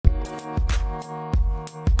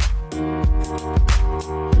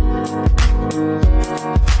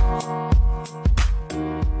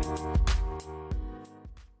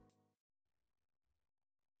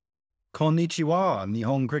Konnichiwa,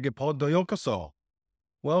 Nihon Cricket Pod do Yokoso.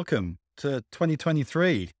 Welcome to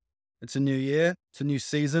 2023. It's a new year. It's a new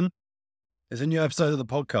season. It's a new episode of the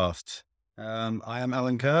podcast. I am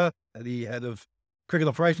Alan Kerr, the head of cricket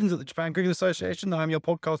operations at the Japan Cricket Association. I'm your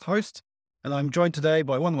podcast host, and I'm joined today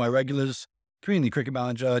by one of my regulars, Community Cricket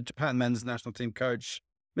Manager, Japan men's national team coach,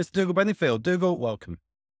 Mr. Dhugal Bedingfield. Dhugal, welcome.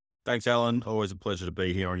 Thanks, Alan. Always a pleasure to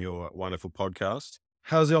be here on your wonderful podcast.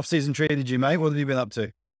 How's the off-season treated you, mate? What have you been up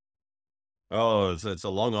to? Oh, it's a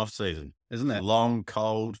long off-season. Isn't it? Long,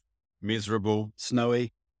 cold, miserable,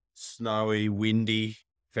 Snowy, windy.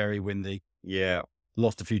 very windy. Yeah.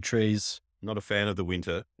 Lost a few trees. Not a fan of the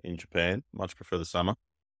winter in Japan. Much prefer the summer.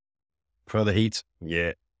 For the heat.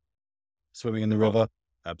 Yeah. Swimming in the river.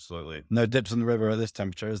 Absolutely. No dips in the river at this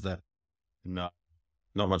temperature, is there? No.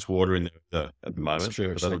 Not much water in there at the moment. It's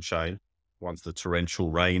true, but that'll change once the torrential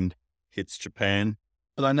rain hits Japan.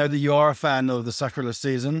 But I know that you are a fan of the sakura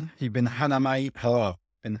season. You've been hanamiing.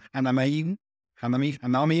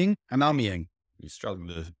 You're struggling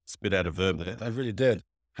to spit out a verb there. I really did.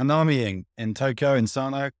 Hanamiing in Tokyo, in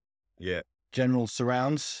Sano. Yeah. General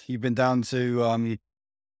surrounds. You've been down to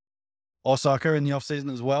Osaka in the off-season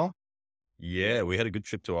as well. Yeah, we had a good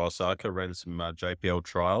trip to Osaka, ran some JPL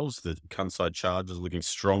trials. The Kansai Chargers looking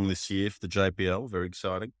strong this year for the JPL. Very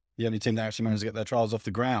exciting. The only team that actually managed to get their trials off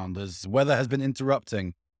the ground, as weather has been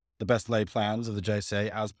interrupting the best laid plans of the JCA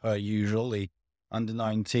as per usual. The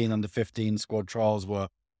under-19, under-15 squad trials were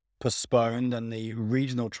postponed, and the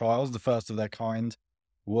regional trials, the first of their kind,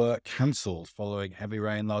 were cancelled following heavy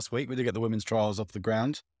rain last week. We did get the women's trials off the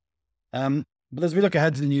ground. But as we look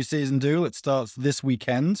ahead to the new season, it starts this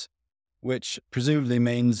weekend, which presumably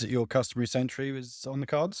means that your customary century is on the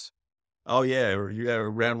cards. Oh, yeah,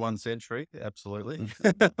 round one century. Absolutely.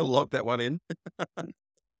 Lock that one in. Well,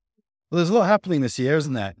 there's a lot happening this year,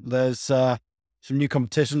 isn't there? There's some new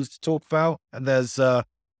competitions to talk about, and there's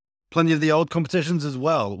plenty of the old competitions as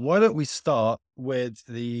well. Why don't we start with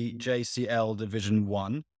the JCL Division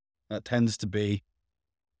 1? That tends to be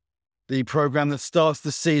the program that starts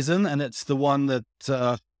the season, and it's the one that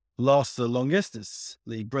lasts the longest. It's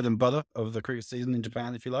the bread and butter of the cricket season in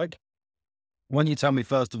Japan, if you like. Why don't you tell me,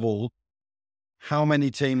 first of all, how many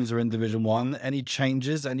teams are in Division 1? Any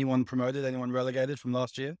changes? Anyone promoted? Anyone relegated from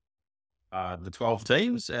last year? The 12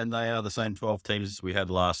 teams, and they are the same 12 teams as we had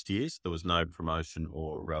last year. So there was no promotion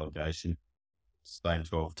or relegation. Same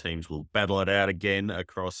 12 teams will battle it out again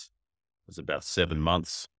across, it's about 7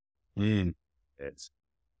 months. It's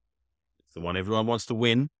the one everyone wants to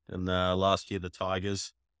win. And last year, the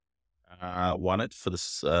Tigers won it for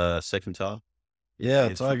the second time. Yeah,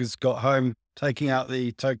 Tigers got home, taking out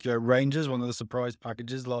the Tokyo Rangers, one of the surprise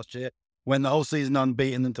packages last year. Went the whole season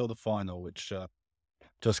unbeaten until the final, which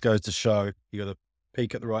just goes to show you got to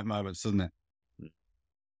peak at the right moments, doesn't it?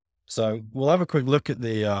 So we'll have a quick look at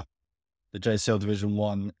the JCL Division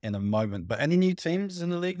 1 in a moment. But any new teams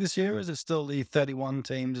in the league this year? Is it still the 31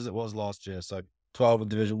 teams as it was last year? So 12 in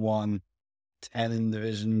Division 1, 10 in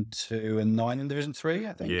Division 2, and 9 in Division 3,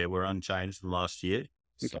 I think. Yeah, we're unchanged from last year.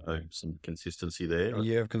 So some consistency there. A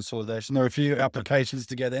year of consolidation. There are a few applications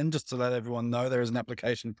to get in, just to let everyone know there is an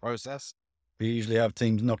application process. We usually have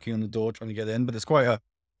teams knocking on the door trying to get in, but it's quite a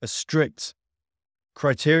strict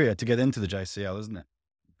criteria to get into the JCL, isn't it?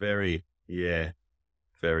 Very, yeah.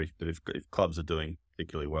 Very. But if clubs are doing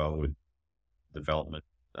particularly well with development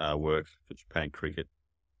work for Japan cricket,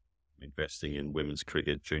 investing in women's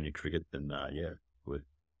cricket, junior cricket, then we'd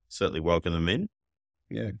certainly welcome them in.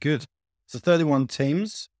 Yeah, good. So 31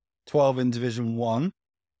 teams, 12 in Division 1.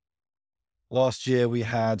 Last year we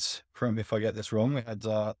had, correct me if I get this wrong, we had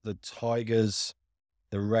the Tigers,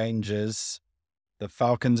 the Rangers, the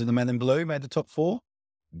Falcons and the Men in Blue made the top 4.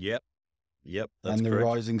 Yep. That's and the correct.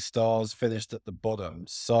 Rising Stars finished at the bottom.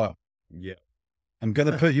 So yeah, I'm going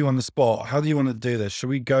to put you on the spot. How do you want to do this? Should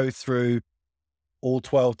we go through all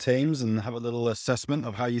 12 teams and have a little assessment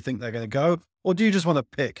of how you think they're going to go? Or do you just want to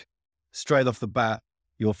pick straight off the bat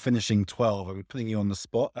your finishing 12? I'm putting you on the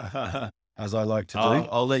spot, as I like to do.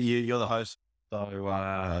 I'll let you, you're the host.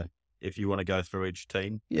 So if you want to go through each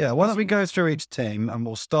team. Yeah, why don't we go through each team, and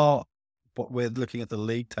we'll start with looking at the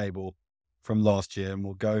league table from last year, and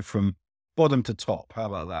we'll go from bottom to top. How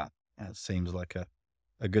about that? That seems like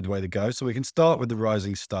a good way to go. So we can start with the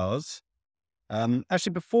Rising Stars.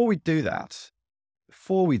 Actually, before we do that,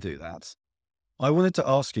 I wanted to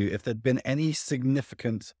ask you if there'd been any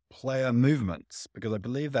significant player movements, because I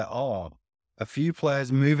believe there are a few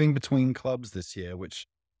players moving between clubs this year, which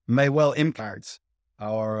may well impact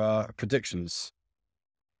our predictions.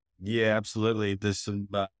 Yeah, absolutely. There's some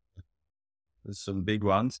big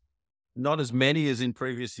ones. Not as many as in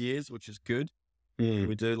previous years, which is good.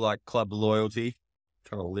 We do like club loyalty,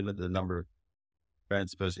 trying to limit the number of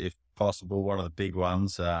transfers if possible. One of the big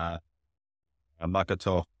ones, Makoto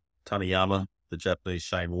Taniyama, the Japanese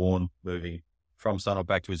Shane Warne, moving from Sunil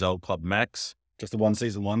back to his old club Max. Just a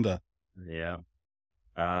one-season wonder. Yeah.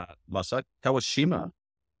 Masaki Kawashima,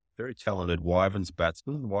 very talented Wyverns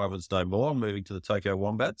batsman. Wyverns no more, moving to the Tokyo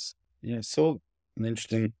Wombats. Yeah, saw an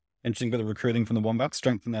interesting bit of recruiting from the Wombats,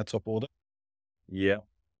 strengthen their top order. Yeah.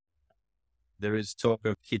 There is talk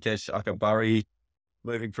of Hitesh Akabari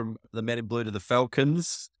moving from the Men in Blue to the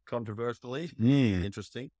Falcons, controversially.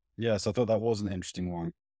 Interesting. Yes, I thought that was an interesting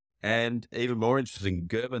one. And even more interesting,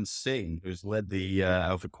 Gurban Singh, who's led the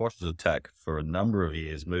Alpha Quashers attack for a number of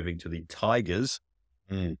years, moving to the Tigers,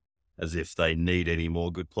 as if they need any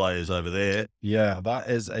more good players over there. Yeah, that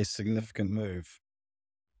is a significant move.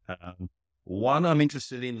 One I'm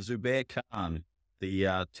interested in, Zubair Khan,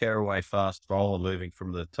 the tearaway fast bowler moving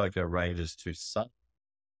from the Tokyo Rangers to Sun.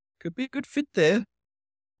 Could be a good fit there.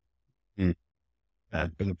 Bit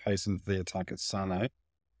of pace into the attack at Sano.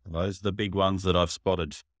 Those are the big ones that I've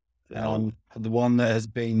spotted. The one that has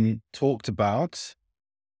been talked about,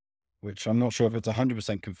 which I'm not sure if it's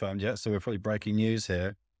 100% confirmed yet, so we're probably breaking news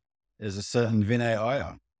here, is a certain Vinay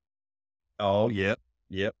Iyer. Oh, yep.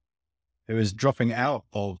 Who is dropping out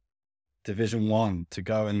of Division 1 to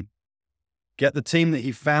go and get the team that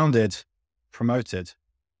he founded promoted.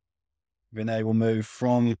 Vinay will move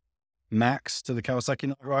from Max to the Kawasaki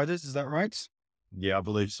Knight Riders. Is that right? Yeah, I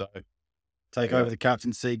believe so. Take over the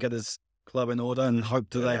captaincy, get his club in order, and hope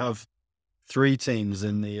that they have 3 teams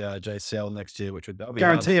in the JCL next year, which would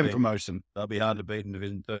guarantee him promotion. That'll be hard to beat in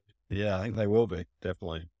Division 2. Yeah, I think they will be.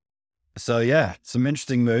 Definitely. So, yeah, some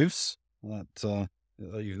interesting moves. That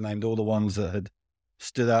you've named all the ones that had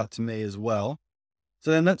stood out to me as well.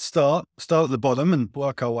 So then let's start at the bottom and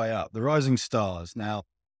work our way up. The Rising Stars. Now,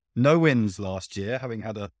 no wins last year, having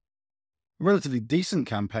had a relatively decent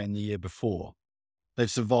campaign the year before. They've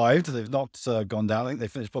survived. They've not gone down. I think they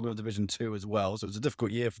finished bottom of Division 2 as well. So it was a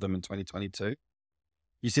difficult year for them in 2022.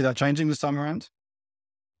 You see that changing this time around?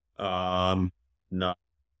 No.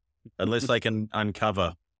 Unless they can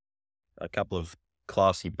uncover a couple of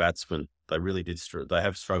classy batsmen. They really did. They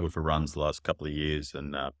have struggled for runs the last couple of years,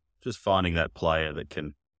 and just finding that player that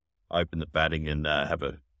can open the batting and have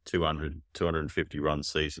a 200, 250 run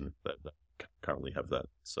season. They currently have that.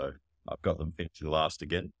 So I've got them finishing last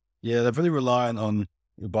again. Yeah, they're pretty reliant on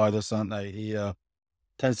Ubaidas, aren't they? He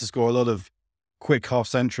tends to score a lot of quick half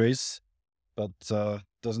centuries, but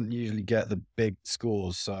doesn't usually get the big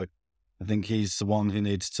scores. So I think he's the one who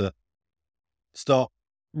needs to start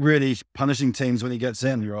really punishing teams when he gets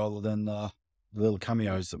in rather than the little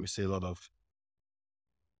cameos that we see a lot of.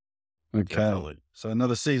 Okay. Definitely. So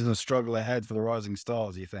another season of struggle ahead for the Rising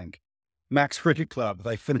Stars, you think? Max Cricket Club,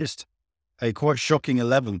 they finished a quite shocking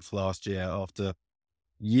 11th last year after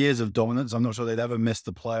years of dominance. I'm not sure they'd ever missed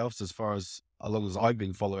the playoffs as long as I've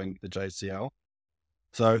been following the JCL.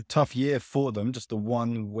 So tough year for them, just the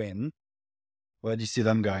one win. Where do you see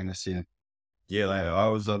them going this year? Yeah, I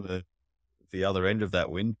was on the other end of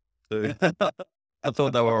that win too. I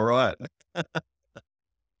thought they were all right.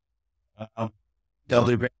 They'll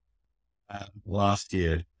do better. Last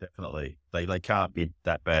year, definitely. They can't be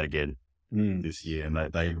that bad again this year.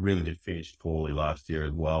 And they really did finish poorly last year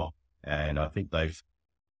as well. And I think they've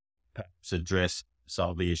perhaps addressed some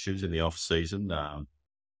of the issues in the off season.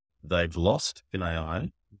 They've lost in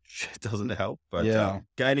AI, which doesn't help. But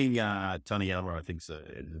gaining Taniyama, I think, is a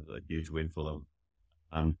huge win for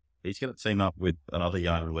them. He's going to team up with another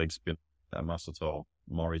young leg spinner, Masato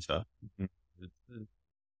Morita.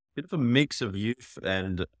 Bit of a mix of youth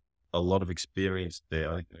and a lot of experience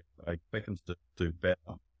there. I expect them to do better.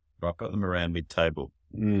 But I've got them around mid-table,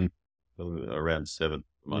 around 7.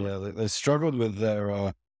 Yeah, they struggled with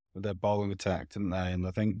their bowling attack, didn't they? And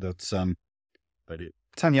I think that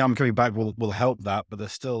Taniyama coming back will help that, but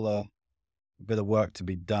there's still a bit of work to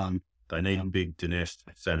be done. They need big Dinesh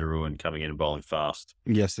Sandaruan coming in and bowling fast.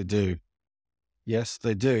 Yes, they do. Yes,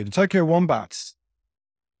 they do. The Tokyo Wombats,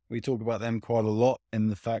 we talk about them quite a lot in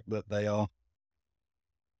the fact that they are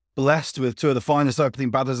blessed with 2 of the finest opening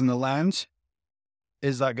batters in the land.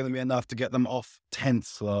 Is that going to be enough to get them off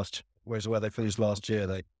 10th where they finished last year?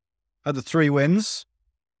 They had the 3 wins,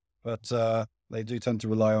 but they do tend to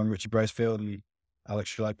rely on Richie Bracefield and Alex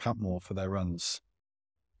Shillelagh-Patmore for their runs.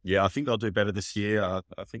 Yeah, I think they'll do better this year.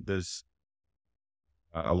 I think there's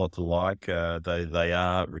a lot to like. They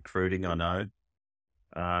are recruiting, I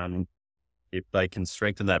know. If they can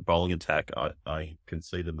strengthen that bowling attack, I can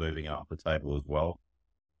see them moving up the table as well.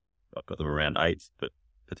 I've got them around 8th, but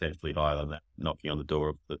potentially higher than that, knocking on the door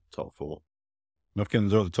of the top 4. Knocking on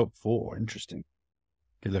the door of the top 4, interesting.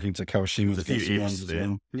 You're looking to Kawashima to There's a get few some ifs runs as there.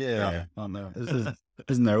 well. Yeah, Yeah. I know.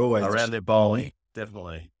 Isn't there always? Around their bowling,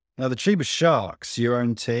 definitely. Now, the Chiba Sharks, your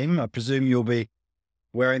own team, I presume you'll be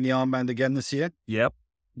wearing the armband again this year? Yep.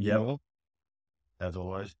 No. As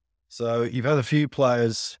always. So you've had a few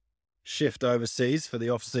players shift overseas for the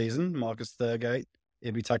off-season. Marcus Thurgate,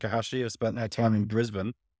 Ibi Takahashi have spent their time in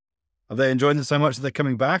Brisbane. Are they enjoying it so much that they're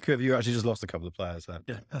coming back, or have you actually just lost a couple of players? I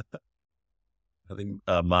think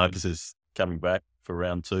Marcus is coming back for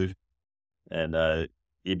round 2, and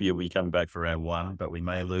Ibi will be coming back for round 1, but we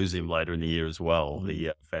may lose him later in the year as well.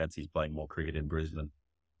 He fancies playing more cricket in Brisbane.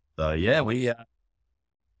 So, yeah, we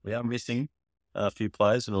are missing a few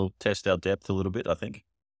players, and it'll test our depth a little bit, I think.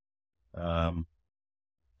 Don't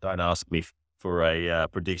ask me for a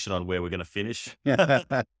prediction on where we're going to finish.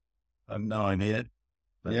 I'm no idea.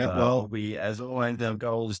 But, Yeah, well, we, as always, our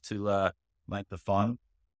goal is to make the final.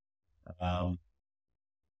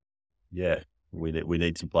 Yeah, we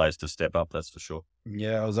need some players to step up, that's for sure.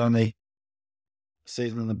 yeah, it was only a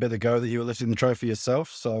season and a bit ago that you were lifting the trophy yourself,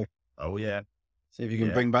 so Oh, yeah. see if you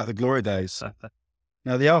can bring back the glory days.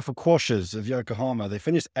 Now, the Alpha Quashers of Yokohama, they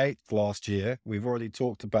finished 8th last year. We've already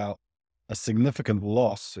talked about a significant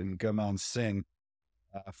loss in Gurman Singh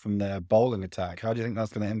from their bowling attack. How do you think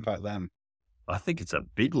that's going to impact them? I think it's a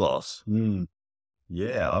big loss.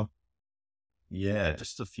 Yeah. Yeah,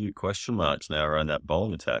 just a few question marks now around that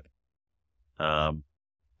bowling attack.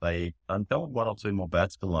 They unbelt 1 or 2 more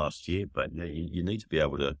batsmen last year, but you need to be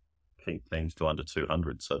able to keep teams to under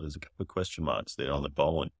 200. So there's a couple of question marks there on the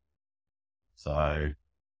bowling. So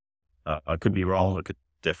I could be wrong. I could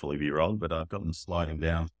definitely be wrong, but I've got them sliding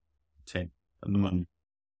down 10 at the moment.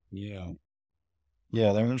 Yeah.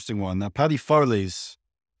 Yeah, they're an interesting one. Now, Paddy Foley's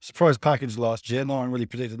surprise package last year. No one really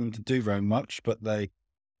predicted them to do very much, but they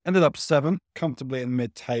ended up 7th, comfortably in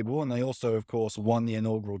mid-table, and they also, of course, won the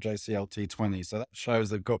inaugural JCL T20. So that shows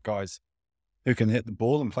they've got guys who can hit the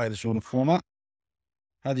ball and play the shorter format.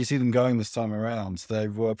 How do you see them going this time around? They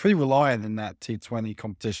were pretty reliant in that T20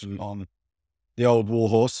 competition on the old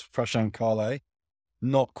warhorse, Prashant Kale.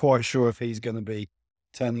 Not quite sure if he's going to be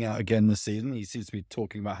turning out again this season. He seems to be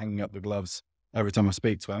talking about hanging up the gloves every time I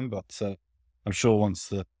speak to him, but I'm sure once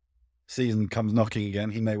the season comes knocking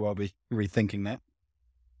again, he may well be rethinking that.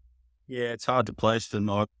 Yeah, it's hard to place them.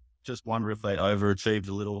 I just wonder if they overachieved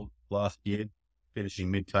a little last year,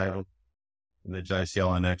 finishing mid-table in the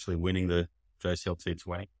JCL and actually winning the JCL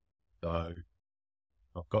T20. So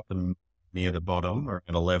I've got them near the bottom or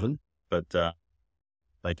at 11, but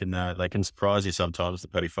they can surprise you sometimes, the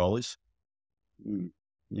Paddy Foleys.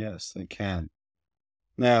 Yes, they can.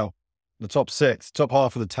 Now, the top 6, top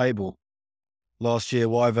half of the table. Last year,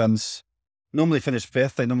 Wyverns normally finished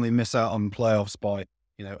 5th. They normally miss out on playoffs by,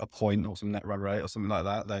 a point or some net run rate or something like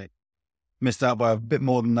that. They missed out by a bit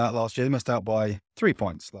more than that last year. They missed out by 3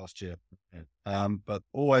 points last year. But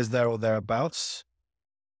always there or thereabouts.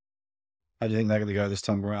 How do you think they're going to go this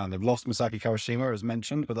time around? They've lost Masaki Kawashima, as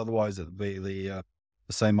mentioned, but otherwise it'll be the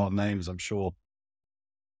same odd names, I'm sure.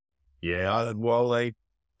 Yeah, well, they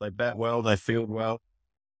bat well, they field well.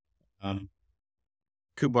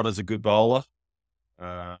 Kubwata's a good bowler,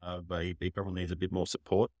 but he probably needs a bit more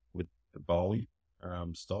support with the bowling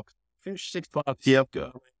stock. Finished 6th last year.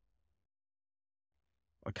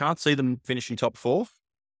 I can't see them finishing top 4,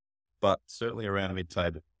 but certainly around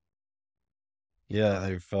mid-table. Yeah,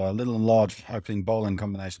 they've little and large opening bowling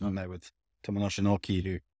combination, haven't they, with Tomonoshi Noki,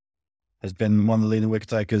 who has been one of the leading wicket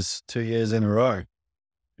takers 2 years in a row.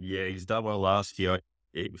 Yeah, he's done well last year.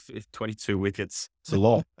 22 wickets. It's a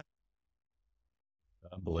lot.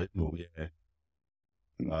 Unbelievable, yeah.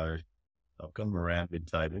 So I've got them around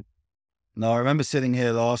mid-table. No, I remember sitting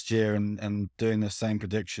here last year and doing the same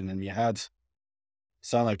prediction, and you had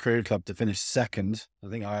Sano Cricket Club to finish 2nd. I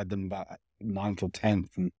think I had them about 9th or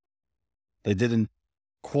 10th, and they didn't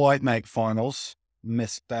quite make finals,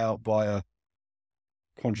 missed out by a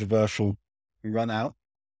controversial run out.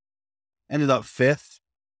 Ended up 5th.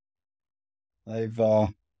 They've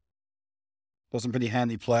got some pretty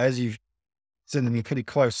handy players. You've seen them in pretty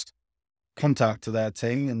close contact to their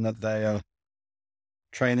team in that they are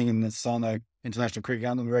training in the Sano International Cricket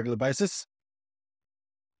Ground on a regular basis.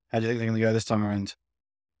 How do you think they're going to go this time around?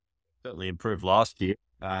 Certainly improved last year.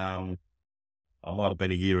 I might have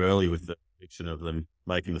been a year early with the prediction of them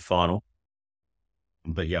making the final.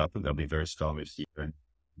 But yeah, I think they'll be very strong this year and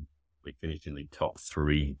we finished in the top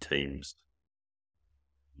 3 teams.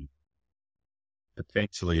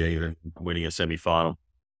 Potentially even winning a semi-final.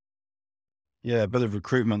 Yeah, a bit of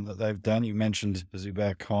recruitment that they've done. You mentioned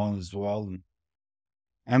Zubair Khan as well, and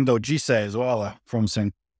Ando Jise as well, a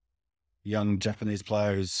promising young Japanese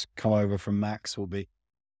player who's come over from Max, will be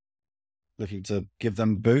looking to give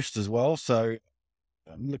them a boost as well. So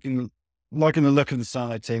I'm liking the look of the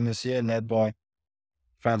side team this year, led by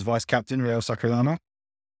fans vice captain Rio Sakurano.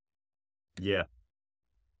 Yeah,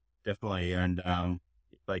 definitely. And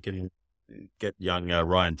if they can get young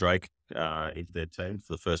Ryan Drake into their team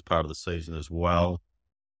for the first part of the season as well,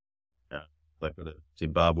 they've got a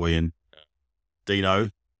Zimbabwean Dino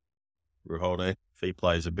Ruholde. If he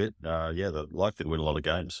plays a bit, they're likely to win a lot of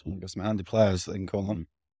games. Got some handy players they can call on.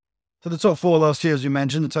 So the top four last year, as you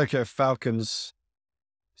mentioned, the Tokyo Falcons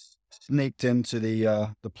sneaked into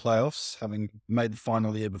the playoffs, having made the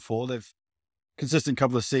final the year before. They've consistent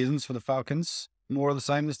couple of seasons for the Falcons. More of the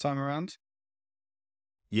same this time around.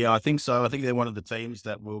 Yeah, I think so. I think they're one of the teams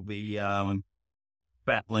that will be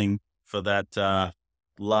battling for that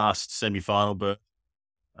last semi-final berth.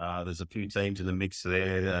 There's a few teams in the mix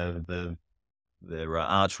there. Their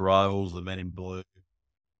arch rivals, the Men in Blue,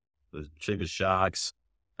 the Chivas Sharks.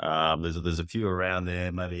 There's a few around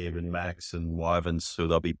there, maybe even Max and Wyverns, who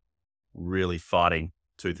they'll be really fighting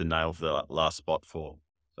tooth and nail for the last spot for.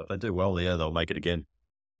 So if they do well there, they'll make it again.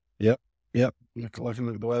 Yep. Look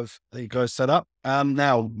at the way the guys set up.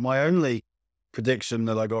 Now, my only prediction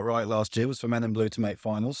that I got right last year was for Men in Blue to make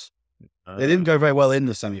finals. They didn't go very well in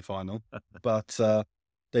the semi-final, but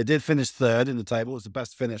they did finish third in the table. It was the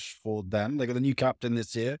best finish for them. They got a new captain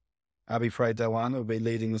this year, Abi Frey Dewan, will be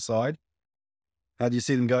leading the side. How do you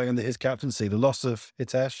see them going under his captaincy? The loss of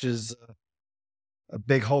Hitesh is a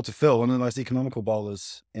big hole to fill. One of the most economical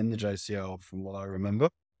bowlers in the JCL, from what I remember.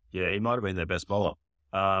 Yeah, he might have been their best bowler.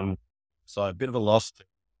 So a bit of a loss.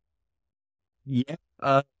 Yeah.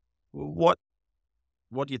 What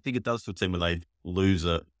do you think it does to a team when they lose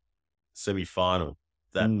a semi-final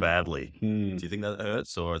that badly? Do you think that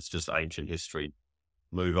hurts, or it's just ancient history?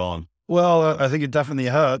 Move on. Well, I think it definitely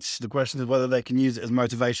hurts. The question is whether they can use it as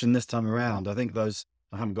motivation this time around. I think I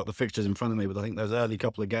haven't got the fixtures in front of me, but I think those early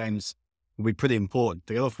couple of games will be pretty important.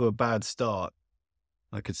 To get off to a bad start,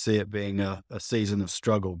 I could see it being a season of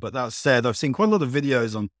struggle. But that said, I've seen quite a lot of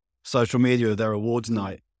videos on social media of their awards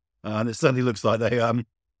night, and it certainly looks like they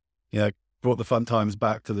brought the fun times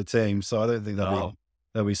back to the team. So I don't think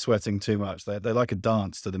they'll be sweating too much. They like a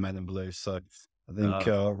dance to the Men in Blue. So I think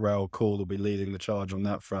Raul Call will be leading the charge on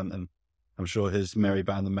that front, and I'm sure his merry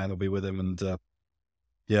band of men will be with him. And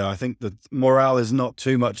I think the morale is not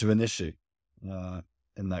too much of an issue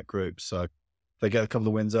in that group. So if they get a couple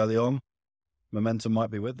of wins early on, momentum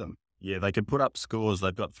might be with them. Yeah, they can put up scores.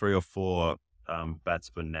 They've got 3 or 4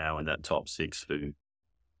 batsmen now in that top 6 who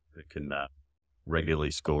can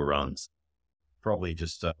regularly score runs. Probably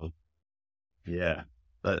just a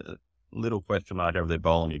little question mark over their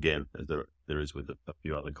bowling again, as there is with a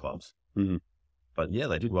few other clubs. Mm-hmm. But yeah,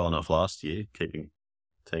 they did well enough last year, keeping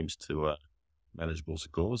teams to manageable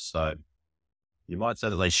scores. So you might say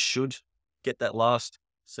that they should get that last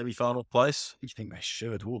semi-final place. You think they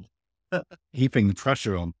should? Heaping the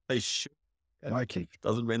pressure on. They should. Like,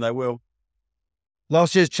 doesn't mean they will.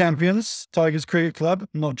 Last year's champions, Tigers Cricket Club,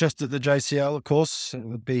 not just at the JCL, of course. It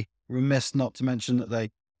would be remiss not to mention that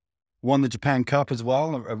they won the Japan Cup as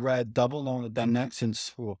well, a rare double. No one had done that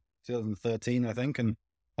since 2013, I think. And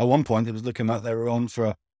at one point, it was looking like they were on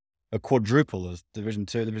for a quadruple as Division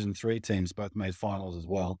 2, Division 3 teams both made finals as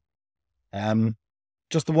well.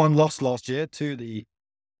 Just the one loss last year to the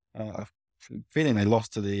feeling they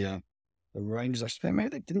lost to the Rangers. Actually, maybe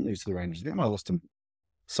they didn't lose to the Rangers. They might have lost to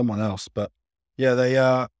someone else. But yeah,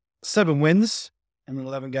 they 7 wins in an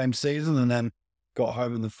 11-game season and then got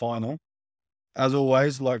home in the final. As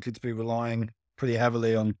always, likely to be relying pretty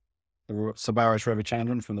heavily on the Sabarish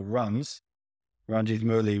Ravichandran from the runs. Ranjit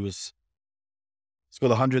Murli scored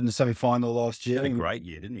 100 in the semi-final last year. He had a great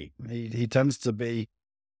year, didn't he? He tends to be,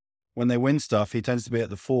 when they win stuff, he tends to be at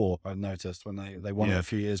the 4, I've noticed. When they won it a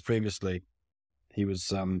few years previously, he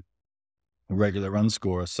was a regular run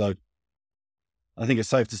scorer. So I think it's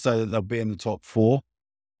safe to say that they'll be in the top 4.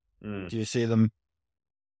 Do you see them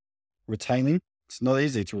retaining? It's not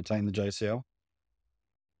easy to retain the JCL.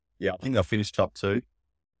 Yeah, I think they'll finish top 2.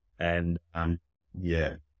 And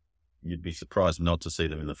you'd be surprised not to see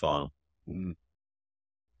them in the final.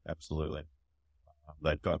 Absolutely.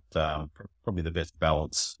 They've got probably the best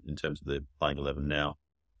balance in terms of their playing 11 now,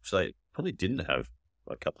 which they probably didn't have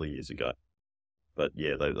a couple of years ago. But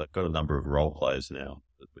yeah, they've got a number of role players now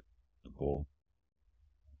with the ball.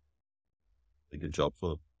 A good job for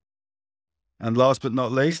them. And last but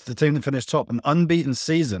not least, the team that finished top, an unbeaten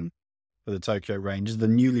season for the Tokyo Rangers, the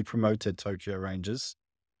newly promoted Tokyo Rangers,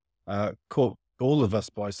 caught all of us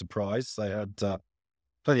by surprise. They had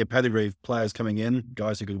plenty of pedigree of players coming in,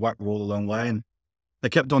 guys who could whack the ball a long way, and they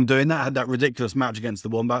kept on doing that. Had that ridiculous match against the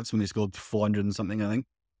Wombats when they scored 400 and something, I think.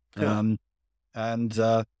 And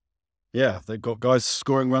they've got guys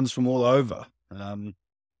scoring runs from all over.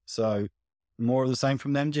 So more of the same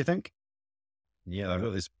from them, do you think? Yeah, they've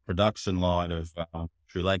got this production line of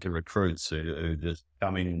Sri Lankan recruits who just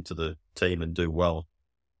come into the team and do well.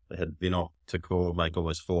 They had Vinod Thakur make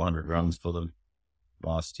almost 400 runs for them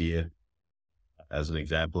last year, as an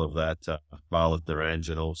example of that. Marlon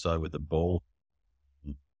Dharanjan also with the ball.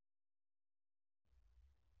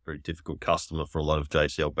 Very difficult customer for a lot of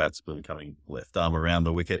JCL batsmen, coming left arm around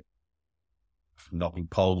the wicket, knocking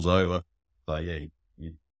poles over. So, yeah,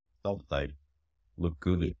 you thought they look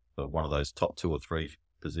good for one of those top 2 or 3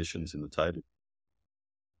 positions in the table.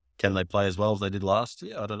 Can they play as well as they did last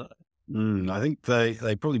year? I don't know. I think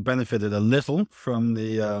they probably benefited a little from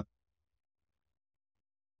the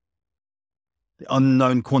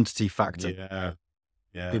unknown quantity factor.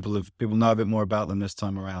 Yeah. People know a bit more about them this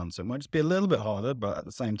time around, so it might just be a little bit harder. But at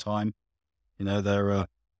the same time, there are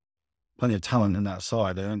plenty of talent in that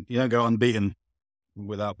side. You don't go unbeaten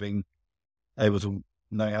without being able to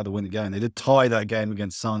know how to win the game. They did tie that game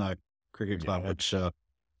against Sano Cricket Club, which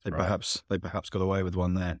they perhaps got away with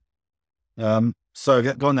one there. So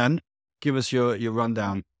go on then. Give us your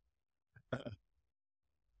rundown.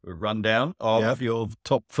 Rundown of your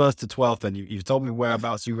top 1st to 12th. Then you've told me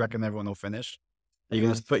whereabouts you reckon everyone will finish. Are you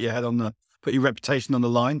going to put your reputation on the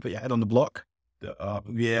line, put your head on the block? I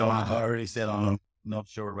already said I'm not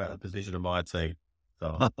sure about the position of my team.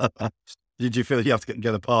 So. Did you feel you have to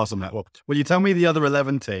get a pass on that? Well, will you tell me the other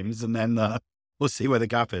 11 teams, and then we'll see where the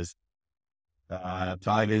gap is.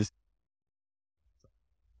 Tigers,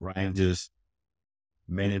 Rangers,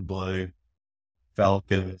 Men in Blue,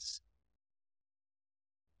 Falcons,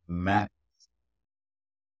 Matt,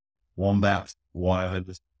 Wombats,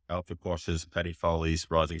 Wyverns, Alpha Quashers, Paddy Foley's,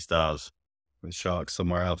 Rising Stars, with Sharks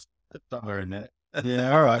somewhere else. Somewhere in there.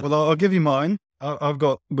 Yeah, all right. Well, I'll give you mine.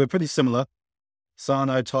 We're pretty similar.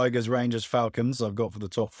 Sano, Tigers, Rangers, Falcons, I've got for the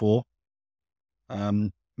top 4.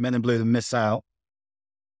 Men in Blue to miss out.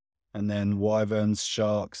 And then Wyverns,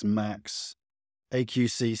 Sharks, Max,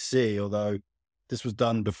 AQCC, although this was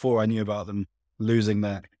done before I knew about them losing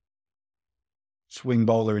their swing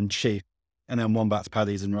bowler in chief. And then Wombats,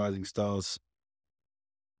 Paddies and Rising Stars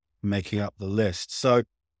making up the list. So,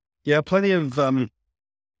 yeah, plenty of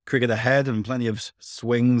cricket ahead and plenty of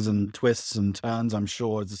swings and twists and turns, I'm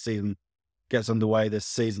sure, as the season gets underway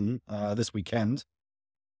this weekend.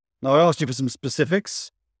 Now, I asked you for some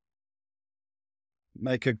specifics.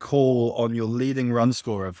 Make a call on your leading run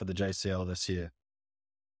scorer for the JCL this year.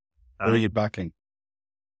 Who are you backing?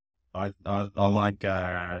 I like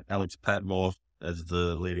Alex Patmore as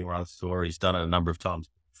the leading run scorer. He's done it a number of times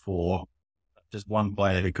before. Just one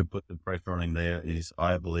player who could put the pressure on him there is,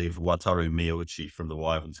 I believe, Wataru Miyauchi from the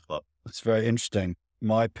Wyverns Club. That's very interesting.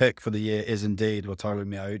 My pick for the year is indeed Wataru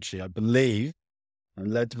Miyauchi. I'm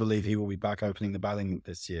led to believe he will be back opening the batting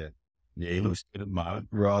this year. Yeah, he looks good at the moment.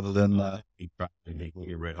 Rather than he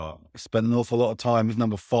red hot. Spent an awful lot of time with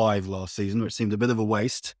number 5 last season, which seemed a bit of a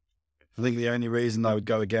waste. I think the only reason I would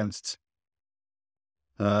go against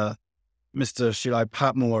Mr. Shilai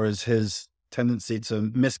Patmore is his tendency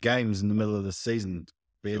to miss games in the middle of the season. It'd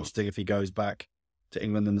be interesting if he goes back to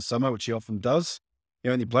England in the summer, which he often does. He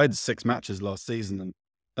only played 6 matches last season, and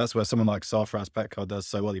that's where someone like Sarfaraz Petkar does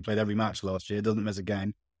so well. He played every match last year, doesn't miss a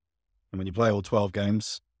game. And when you play all 12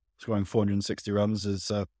 games, scoring 460 runs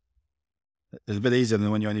is a bit easier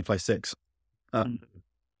than when you only play 6.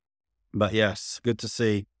 But yes, good to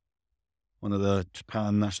see one of the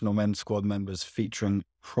Japan national men's squad members featuring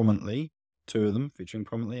prominently, 2 of them featuring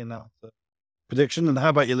prominently in that prediction. And how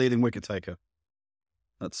about your leading wicket taker?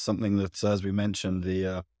 That's something that, as we mentioned,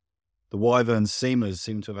 the Wyverns seamers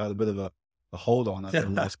seem to have had a bit of a hold on it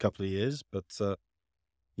in the last couple of years. But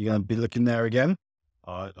you're going to be looking there again?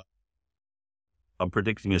 I'm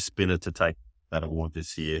predicting a spinner to take that award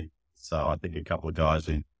this year. So I think a couple of guys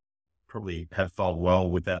who probably have bowled well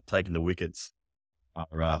without taking the wickets are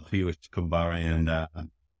Piyush Kumbari and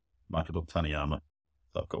Michael Taniyama.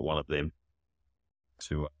 So I've got one of them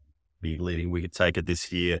to be leading wicket taker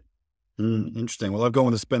this year. Interesting. Well, I've gone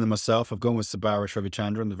with a spinner myself. I've gone with Sabarish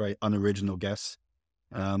Ravichandran, a very unoriginal guess.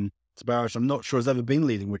 Sabarish, I'm not sure has ever been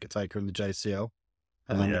leading wicket taker in the JCL.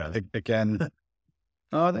 Again,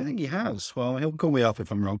 I don't think he has. Well, he'll call me up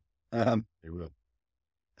if I'm wrong. He will.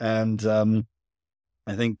 And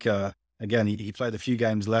I think, again, he played a few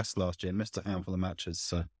games less last year, missed a handful of matches.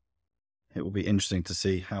 So it will be interesting to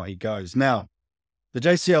see how he goes. Now, the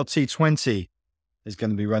JCL T20 is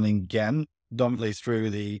going to be running again, dominantly through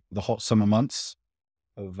the hot summer months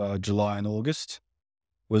of July and August.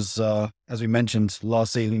 Was, as we mentioned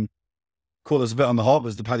last season, caught us a bit on the hop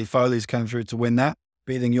as the Paddy Foleys came through to win that.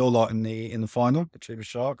 beating your lot in the final, the Chiba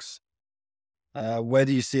Sharks. Where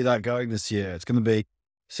do you see that going this year? It's going to be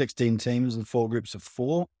 16 teams and 4 groups of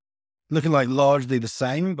 4. Looking like largely the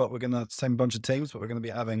same, but we're going to have the same bunch of teams, but we're going to be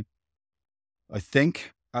having, I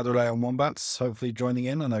think, Adelaide and Wombats hopefully joining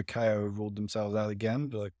in. I know KO ruled themselves out again,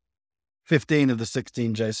 but 15 of the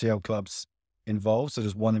 16 JCL clubs involved. So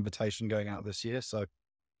there's one invitation going out this year. So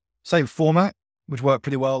same format, which worked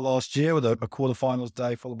pretty well last year with a quarterfinals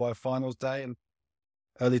day followed by a finals day in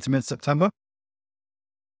early to mid-September.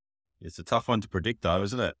 It's a tough one to predict, though,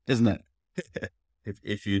 isn't it? Isn't it?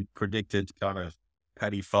 If you predicted kind of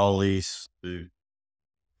Paddy Foley's to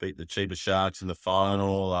beat the Chiba Sharks in the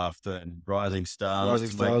final after and Rising Stars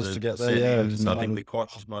to get there, yeah. So I think the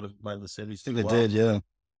Quatches might have made the semis. I think they did, yeah.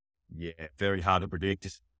 Yeah, very hard to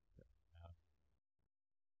predict.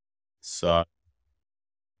 So,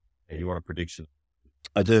 you want a prediction?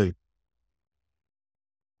 I do.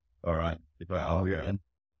 All right.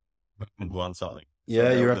 Won something. Yeah,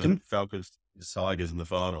 so you reckon? Falcons, Tigers in the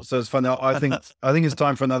final. So it's funny. I think it's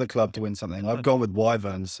time for another club to win something. I've gone with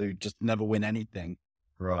Wyverns, who just never win anything.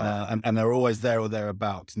 Right. And they're always there or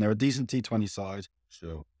thereabouts. And they're a decent T20 side.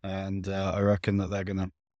 Sure. And I reckon that they're going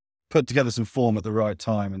to put together some form at the right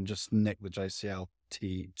time and just nick the JCL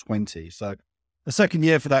T20. So the second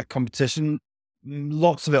year for that competition,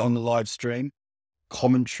 lots of it on the live stream,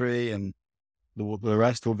 commentary, and the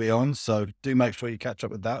rest will be on. So do make sure you catch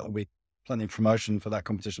up with that. There'll be plenty of promotion for that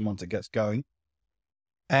competition once it gets going.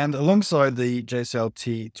 And alongside the JCL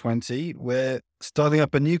T20, we're starting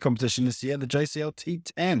up a new competition this year, the JCL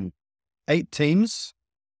T10. 8 teams,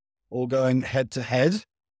 all going head to head.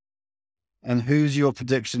 And who's your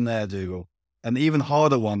prediction there, Dougal? An even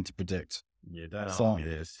harder one to predict. Yeah, that's so,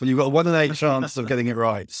 yes. Well, you've got a 1 in 8 chance of getting it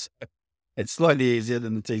right. It's slightly easier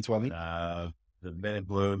than the T20. The Men in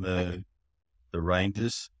Blue and the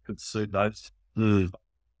Rangers could suit those.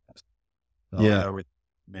 Yeah, with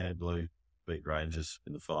Men in Blue beat Rangers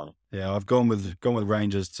in the final. Yeah, I've gone with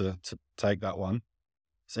Rangers to take that one.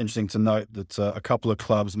 It's interesting to note that a couple of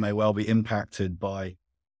clubs may well be impacted by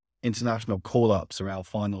international call-ups around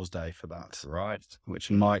finals day for that. Right, which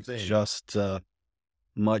might just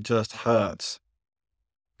hurt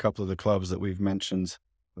a couple of the clubs that we've mentioned,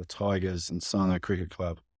 the Tigers and Sano Cricket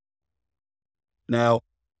Club. Now,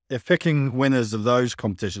 if picking winners of those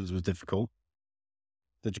competitions was difficult,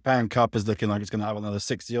 the Japan Cup is looking like it's going to have another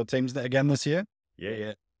 60-odd teams there again this year.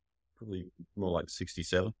 Yeah. Probably more like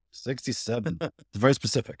 67. 67. It's very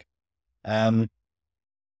specific.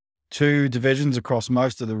 2 divisions across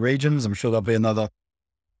most of the regions. I'm sure there'll be another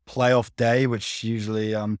playoff day, which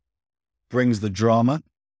usually brings the drama.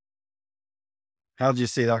 How do you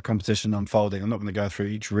see that competition unfolding? I'm not going to go through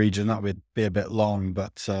each region. That would be a bit long,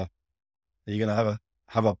 but are you going to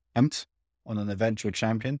have a attempt on an eventual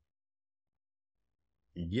champion?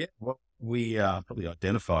 Yeah, well, we probably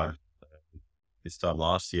identified this time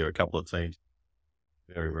last year a couple of teams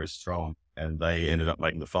very, very strong, and they ended up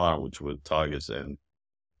making the final, which were Tigers and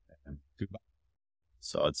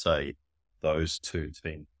so I'd say those 2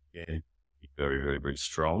 teams again very, very, very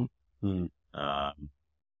strong. Having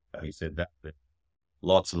said that,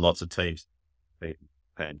 lots and lots of teams beat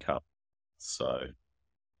Pan Cup, so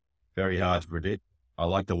very hard to predict. I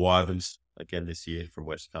like the Wyverns again this year from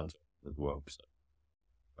West Country as well.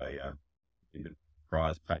 So in the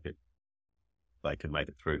prize packet, they can make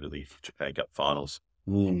it through to the Japan Cup finals.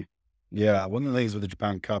 Yeah, one of the things with the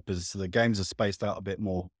Japan Cup is the games are spaced out a bit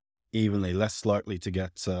more evenly, less likely to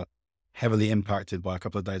get heavily impacted by a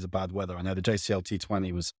couple of days of bad weather. I know the JCL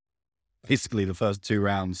T20 was basically the first 2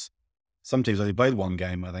 rounds. Some teams only played 1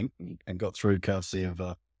 game, I think, and got through courtesy of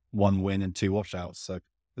 1 win and 2 washouts. So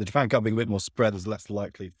the Japan Cup being a bit more spread is less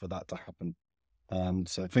likely for that to happen.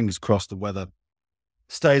 So fingers crossed the weather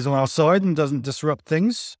stays on our side and doesn't disrupt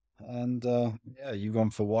things. And yeah, you've gone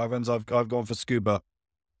for Wyverns. I've gone for Scuba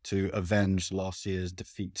to avenge last year's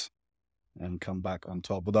defeat and come back on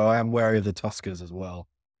top. Although I am wary of the Tuskers as well.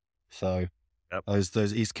 So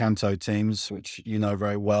those East Kanto teams, which you know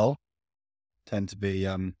very well, tend to be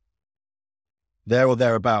there or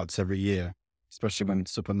thereabouts every year, especially when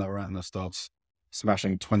Supanorana starts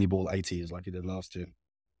smashing 20-ball 80s like he did last year.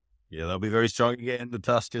 Yeah, they'll be very strong again, the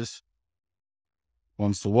Tuskers.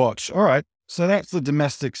 Ones to watch. All right. So that's the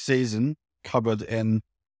domestic season covered in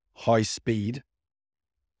high speed.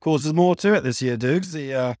 Of course, there's more to it this year, Dukes.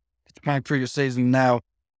 The Japan Cricket season now,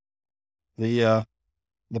 the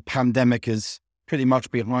pandemic is pretty much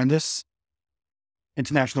behind us.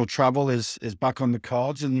 International travel is back on the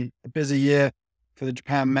cards, and a busy year for the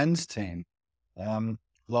Japan men's team.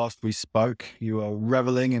 Last we spoke, you were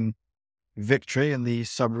reveling in victory in the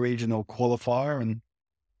sub-regional qualifier, and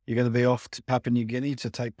you're going to be off to Papua New Guinea to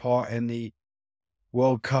take part in the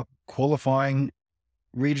World Cup qualifying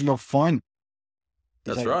regional final.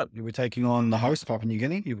 That's right. You'll be taking on the host, Papua New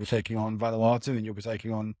Guinea. You'll be taking on Vanuatu, and you'll be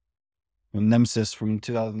taking on Nemesis from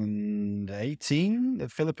 2018, the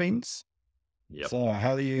Philippines. Yep. So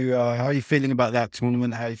how are you feeling about that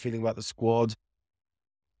tournament? How are you feeling about the squad?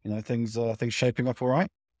 Things shaping up all right?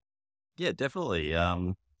 Yeah, definitely.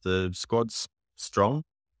 The squad's strong.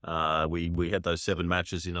 We had those 7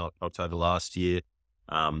 matches in October last year.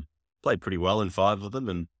 Played pretty well in 5 of them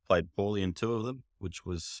and played poorly in 2 of them, which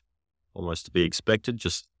was almost to be expected,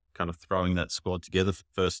 just kind of throwing that squad together for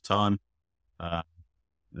the first time.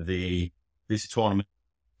 This tournament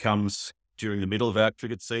comes during the middle of our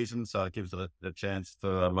cricket season, so it gives a chance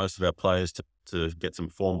for most of our players to get some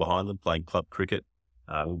form behind them playing club cricket.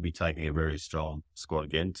 We'll be taking a very strong squad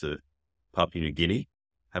again to Papua New Guinea.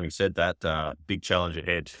 Having said that, big challenge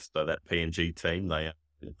ahead. So that PNG team, they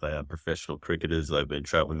are professional cricketers. They've been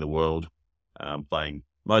travelling the world, playing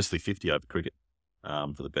mostly 50-over cricket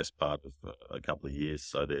for the best part of a couple of years.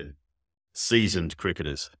 So they're seasoned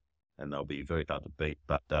cricketers, and they'll be very hard to beat.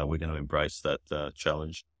 But we're going to embrace that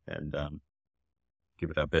challenge and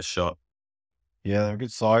give it our best shot. Yeah, they're a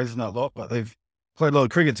good size, not a lot, but they've played a lot of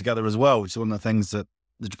cricket together as well, which is one of the things that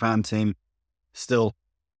the Japan team still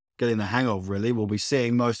getting the hang of, really. We'll be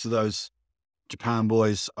seeing most of those Japan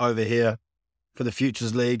boys over here for the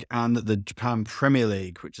Futures League and the Japan Premier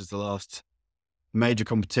League, which is the last major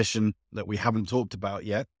competition that we haven't talked about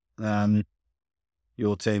yet.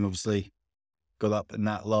 Your team obviously got up in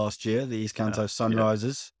that last year, the East Kanto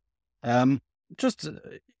Sunrisers.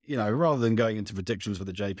 Yeah. Rather than going into predictions for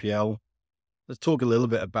the JPL, let's talk a little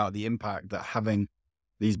bit about the impact that having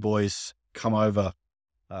these boys come over,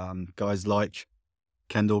 guys like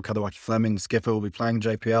Kendall Kadawaki-Fleming, skipper, will be playing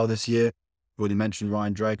JPL this year. We've already mentioned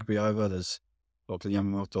Ryan Drake will be over. There's Dr.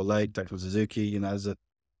 Yamamoto Lake, Declan Suzuki. There's a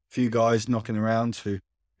few guys knocking around who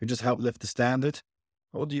just help lift the standard.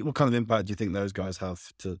 What kind of impact do you think those guys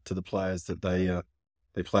have to the players that they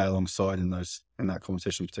play alongside in that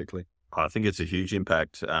competition particularly? I think it's a huge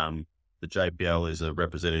impact. The JPL is a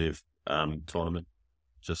representative tournament,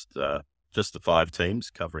 just the 5 teams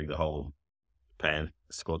covering the whole Japan,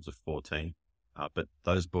 squads of 14. But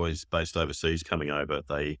those boys based overseas coming over,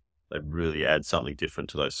 they really add something different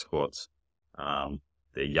to those squads.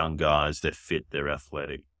 They're young guys, they're fit, they're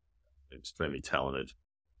athletic, they're extremely talented.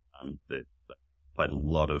 They played a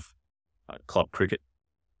lot of club cricket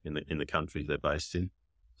in the countries they're based in.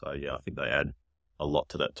 So yeah, I think they add a lot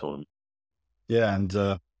to that tournament. Yeah,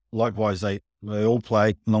 and likewise, they all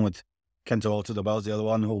play, along with Kento Altidabel's the other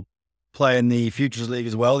one, who'll play in the Futures League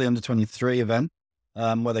as well, the under-23 event,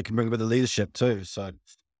 where they can bring a bit of leadership too. So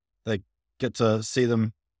they get to see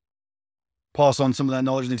them pass on some of their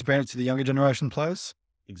knowledge and experience to the younger generation players.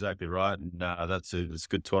 Exactly right. And it's a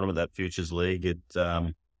good tournament, that Futures League.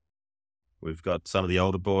 We've got some of the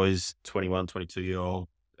older boys, 21, 22-year-old,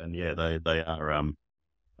 and yeah, they are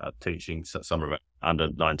teaching some of our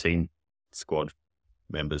under-19 squad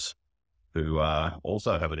members who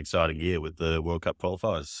also have an exciting year with the World Cup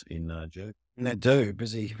qualifiers in June. And they do.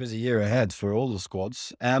 Busy year ahead for all the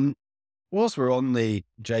squads. Whilst we're on the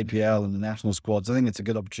JPL and the national squads, I think it's a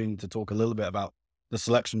good opportunity to talk a little bit about the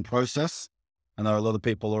selection process. I know a lot of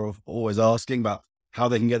people are always asking about how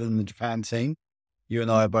they can get in the Japan team. You and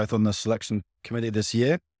I are both on the selection committee this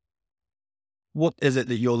year. What is it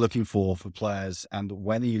that you're looking for players, and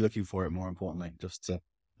when are you looking for it, more importantly, just to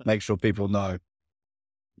make sure people know?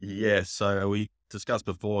 Yeah, so we discussed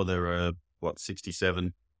before there are,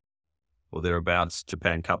 67 or thereabouts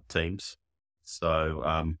Japan Cup teams.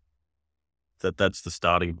 So that's the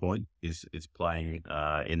starting point, is playing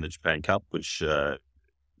in the Japan Cup, which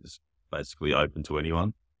is basically open to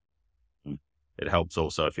anyone. It helps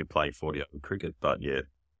also if you're playing 40-over cricket, but yeah,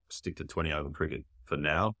 stick to 20-over cricket for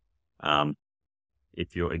now.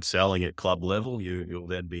 If you're excelling at club level, you'll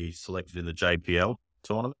then be selected in the JPL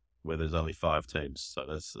tournament, where there's only 5 teams. So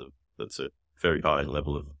that's a very high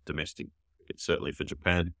level of domestic cricket, certainly for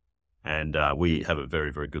Japan. And we have a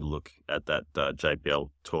very, very good look at that JPL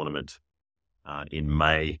tournament in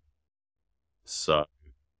May. So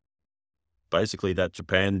basically that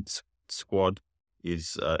Japan squad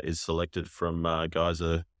is selected from guys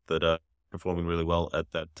that are performing really well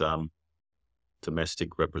at that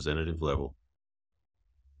domestic representative level.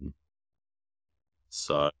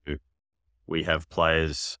 So we have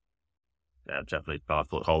players, Japanese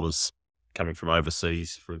passport holders coming from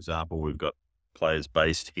overseas, for example. We've got players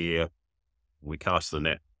based here. We cast the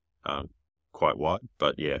net quite wide,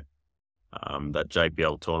 but yeah, that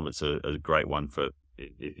JPL tournament's a great one for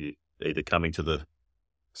if you either coming to the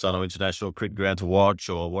Sano International Cricket Ground to watch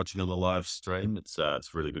or watching on the live stream. It's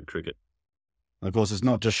really good cricket. And of course, it's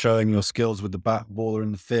not just showing your skills with the bat, ball, or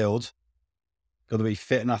in the field. Got to be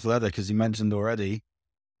fit and athletic, as you mentioned already.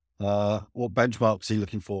 What benchmarks are you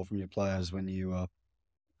looking for from your players when you are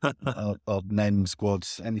naming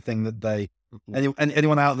squads? Anything that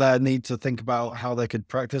anyone out there need to think about how they could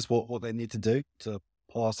practice, what they need to do to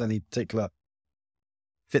pass any particular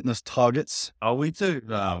fitness targets? Oh, we do.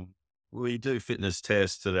 We do fitness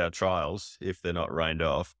tests at our trials if they're not rained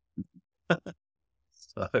off.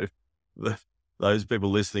 So those people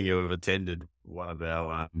listening who have attended one of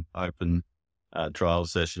our open trial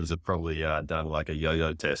sessions have probably done like a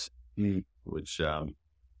yo-yo test, which a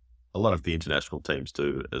lot of the international teams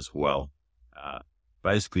do as well.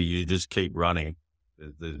 Basically, you just keep running.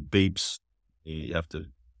 The beeps, you have to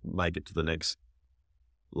make it to the next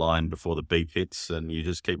line before the beep hits, and you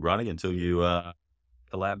just keep running until you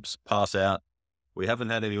collapse, pass out. We haven't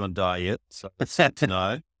had anyone die yet, so it's sad to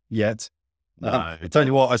know. Yet. No. I tell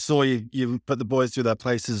you what, I saw you put the boys through their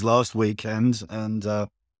places last weekend, and the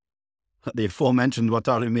aforementioned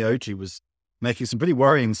Wataru Miyochi was making some pretty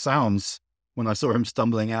worrying sounds when I saw him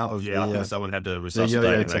stumbling out of I think someone had to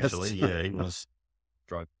resuscitate him, actually. Yeah, he was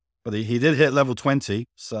drunk. But he did hit level 20,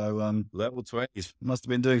 so level 20 must have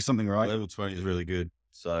been doing something right. Level 20 is really good.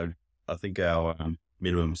 So I think our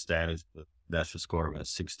minimum standard, the national score about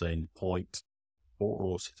 16.4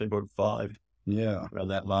 or 16.5. Yeah. Around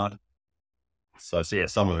that mark. So yeah,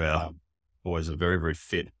 some of our boys are very, very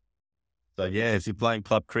fit. So yeah, if you're playing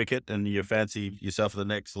club cricket and you fancy yourself at the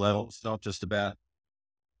next level, it's not just about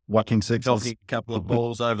whacking sixes, knocking a couple of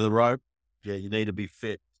balls over the rope. Yeah, you need to be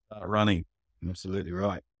fit, start running. Absolutely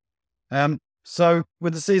right. So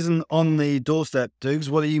with the season on the doorstep, Dukes,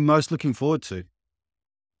 what are you most looking forward to?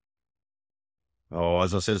 Oh,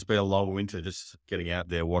 as I said, it's been a long winter, just getting out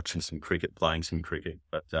there, watching some cricket, playing some cricket.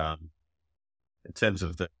 But in terms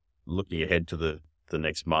of looking ahead to the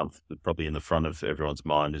next month, probably in the front of everyone's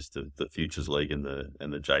mind is the Futures League and the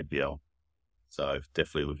JPL. So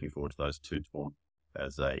definitely looking forward to those two tournaments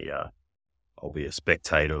as I'll be a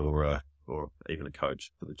spectator or even a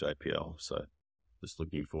coach for the JPL. So just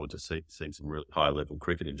looking forward to seeing some really high level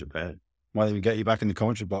cricket in Japan. Might even get you back in the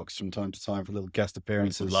commentary box from time to time for little guest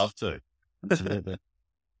appearances. Would love to. Absolutely.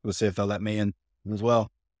 We'll see if they'll let me in as well.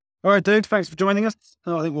 All right, dude, thanks for joining us.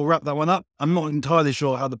 I think we'll wrap that one up. I'm not entirely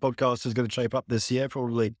sure how the podcast is going to shape up this year.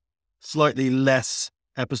 Probably slightly less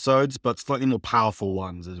episodes, but slightly more powerful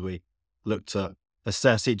ones as we look to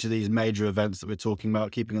assess each of these major events that we're talking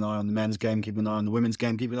about, keeping an eye on the men's game, keeping an eye on the women's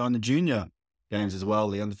game, keeping an eye on the junior games as well,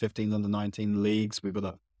 the under 15, under 19 leagues. We've got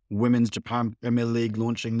a women's Japan Premier League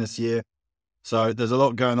launching this year. So there's a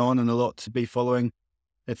lot going on and a lot to be following.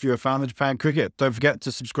 If you're a fan of Japan Cricket, don't forget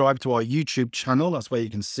to subscribe to our YouTube channel. That's where you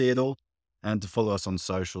can see it all. And to follow us on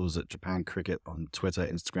socials at Japan Cricket on Twitter,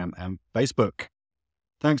 Instagram, and Facebook.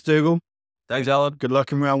 Thanks, Dougal. Thanks, Alan. Good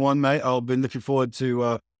luck in round one, mate. I'll be looking forward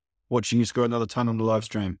to watching you score another ton on the live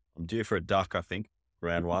stream. I'm due for a duck, I think,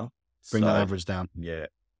 round one. Bring that average down. Yeah.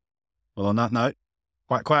 Well, on that note,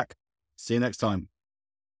 quack, quack. See you next time.